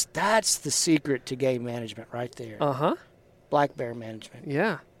unreal. That's the secret to game management right there. Black bear management.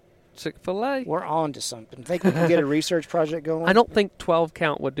 Yeah, Chick-fil-A. We're on to something. Think we can get a research project going? I don't think 12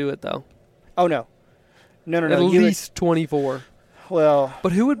 count would do it though. Oh no. At least 24. Well,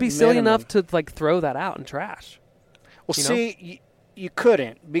 but who would be silly enough to like throw that out in trash? Well, you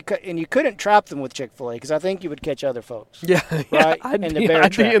couldn't, and you couldn't trap them with Chick-fil-A because I think you would catch other folks. Yeah, right. I'd in be, the bear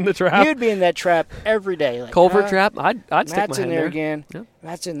I'd trap. be in the trap. You'd be in that trap every day. Like, Culvert trap. I'd stick my hand in there again. Yep.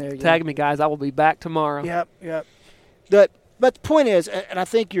 Matt's in there again. Tag me, guys. I will be back tomorrow. Yep. But the point is, and I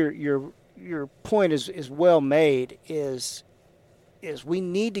think your point is well made. Is we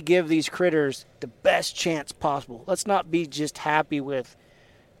need to give these critters the best chance possible. Let's not be just happy with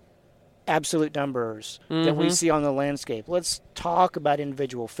absolute numbers that we see on the landscape. Let's talk about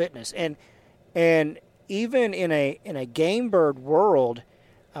individual fitness, and even in a game bird world,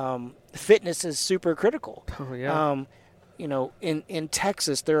 fitness is super critical. Oh yeah. You know, in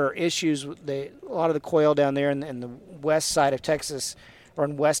Texas, there are issues. A lot of the quail down there in the west side of Texas, or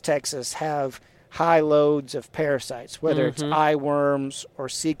in West Texas, have high loads of parasites, whether it's eye worms or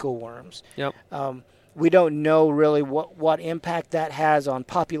cecal worms. Yep. We don't know really what impact that has on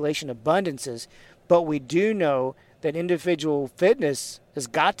population abundances, but we do know that individual fitness has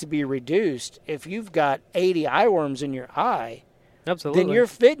got to be reduced. If you've got 80 eye worms in your eye, absolutely, then your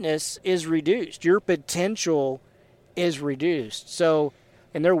fitness is reduced. Your potential is reduced. So,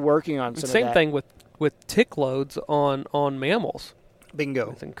 and they're working on some of that. Same thing with tick loads on mammals.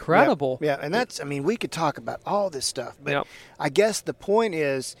 Bingo. It's incredible. Yeah, and that's, I mean, we could talk about all this stuff, but I guess the point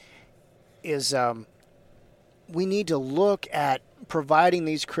is we need to look at providing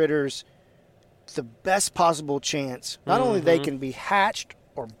these critters the best possible chance. Not only they can be hatched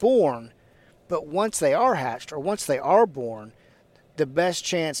or born, but once they are hatched or once they are born, the best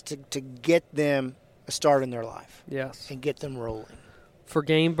chance to get them a start in their life. Yes. And get them rolling. For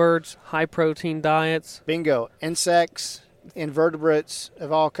game birds, high protein diets. Bingo. Insects, invertebrates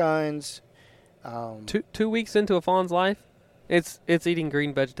of all kinds, Two weeks into a fawn's life, it's eating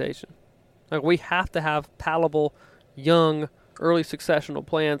green vegetation. Like, we have to have palatable, young, early successional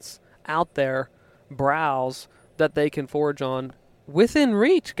plants out there, browse, that they can forage on within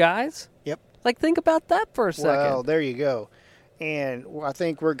reach, guys. Yep. Like, think about that for a second. Well, there you go. And I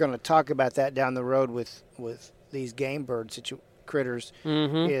think we're going to talk about that down the road with these game bird critters.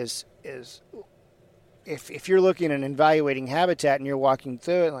 Is if you're looking and evaluating habitat and you're walking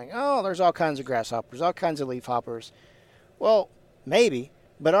through it, like, oh, there's all kinds of grasshoppers, all kinds of leafhoppers. Well, maybe,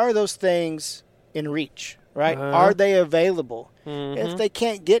 but are those things in reach, right? Are they available? If they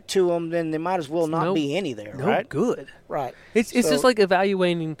can't get to them, then they might as well not be any there, right? Good. Right. It's just like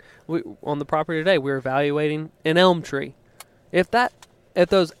evaluating on the property today. We're evaluating an elm tree. If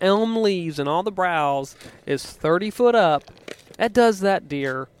those elm leaves and all the browse is 30 foot up, that does that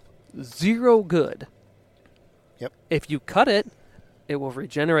deer zero good. Yep. If you cut it, it will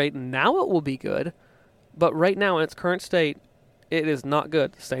regenerate, and now it will be good. But right now, in its current state, it is not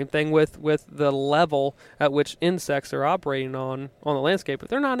good. Same thing with the level at which insects are operating on the landscape. If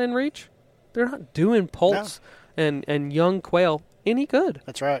they're not in reach, they're not doing poults and young quail any good.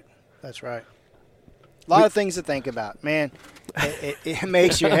 That's right. That's right. A lot of things to think about, man. It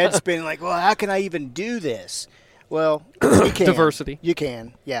makes your head spin. Like, well, how can I even do this? Well, you can. Diversity. You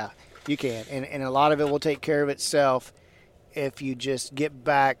can. Yeah, you can. And a lot of it will take care of itself if you just get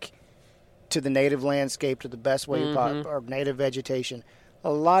back to the native landscape to the best way or native vegetation.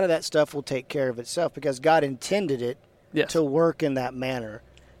 A lot of that stuff will take care of itself because God intended it to work in that manner,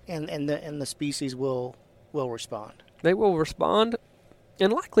 and the species will respond. They will respond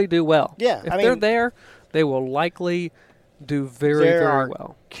and likely do well. Yeah, if they're there, they will likely do very, very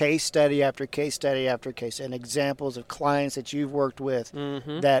well. Case study after case study after case, and examples of clients that you've worked with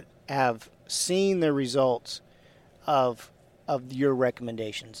that have seen the results of your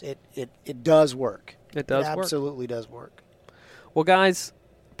recommendations. It does work. It does work. It absolutely does work. Well, guys,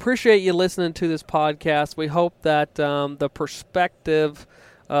 appreciate you listening to this podcast. We hope that the perspective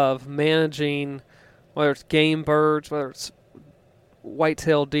of managing, whether it's game birds, whether it's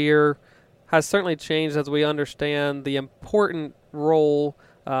white-tailed deer, has certainly changed as we understand the important role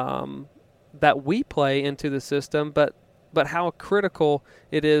that we play into the system, but how critical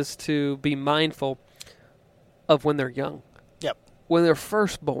it is to be mindful of when they're young. Yep. When they're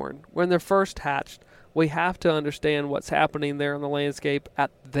first born, when they're first hatched, we have to understand what's happening there in the landscape at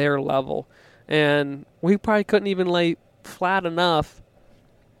their level. And we probably couldn't even lay flat enough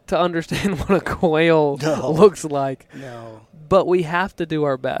to understand what a quail looks like. No. But we have to do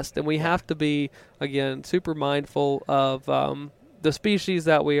our best, and we have to be, again, super mindful of the species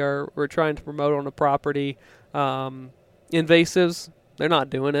that we're trying to promote on the property. Invasives, they're not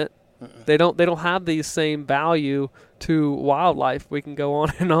doing it. They don't have the same value to wildlife. We can go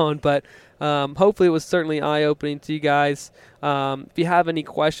on and on, but hopefully it was certainly eye-opening to you guys. If you have any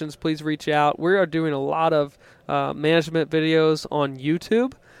questions, please reach out. We are doing a lot of management videos on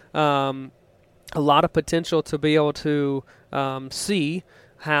YouTube. A lot of potential to be able to see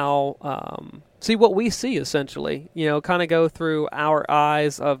see what we see, essentially. Kind of go through our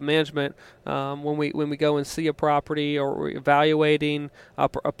eyes of management when we go and see a property or we're evaluating a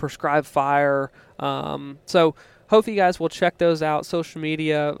prescribed fire. So hopefully you guys will check those out. Social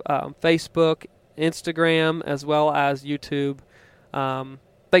media, Facebook, Instagram, as well as YouTube.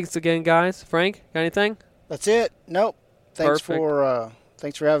 Thanks again, guys. Frank, got anything? That's it. Nope. Thanks for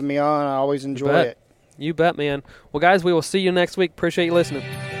having me on. I always enjoy it. You bet, man. Well, guys, we will see you next week. Appreciate you listening.